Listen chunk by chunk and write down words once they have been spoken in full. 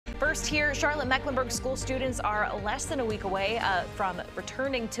First here, Charlotte-Mecklenburg school students are less than a week away from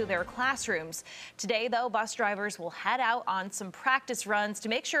returning to their classrooms. Today, though, bus drivers will head out on some practice runs to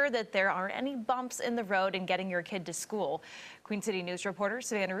make sure that there aren't any bumps in the road in getting your kid to school. Queen City News reporter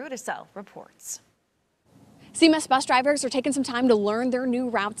Savannah Rudisell reports. CMS bus drivers are taking some time to learn their new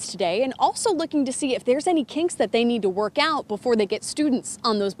routes today and also looking to see if there's any kinks that they need to work out before they get students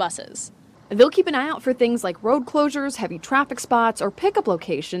on those buses. They'll keep an eye out for things like road closures, heavy traffic spots, or pickup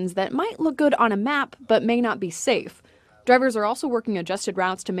locations that might look good on a map but may not be safe. Drivers are also working adjusted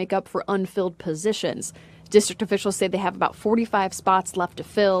routes to make up for unfilled positions. District officials say they have about 45 spots left to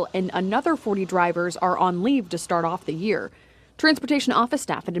fill, and another 40 drivers are on leave to start off the year. Transportation office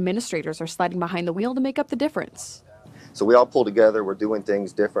staff and administrators are sliding behind the wheel to make up the difference. So we all pull together, we're doing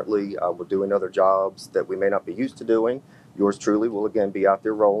things differently, we're doing other jobs that we may not be used to doing. Yours truly will again be out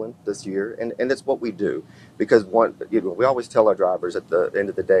there rolling this year, and it's what we do. Because we always tell our drivers at the end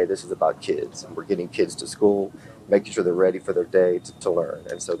of the day, this is about kids, and we're getting kids to school, making sure they're ready for their day to learn.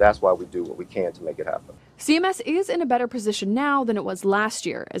 And so that's why we do what we can to make it happen. CMS is in a better position now than it was last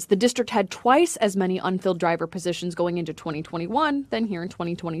year, as the district had twice as many unfilled driver positions going into 2021 than here in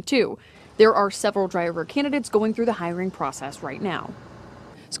 2022. There are several driver candidates going through the hiring process right now.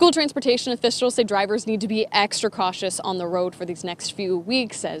 School transportation officials say drivers need to be extra cautious on the road for these next few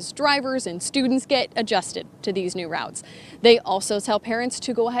weeks as drivers and students get adjusted to these new routes. They also tell parents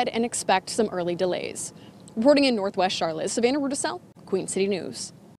to go ahead and expect some early delays. Reporting in Northwest Charlotte, Savannah Rudisell, Queen City News.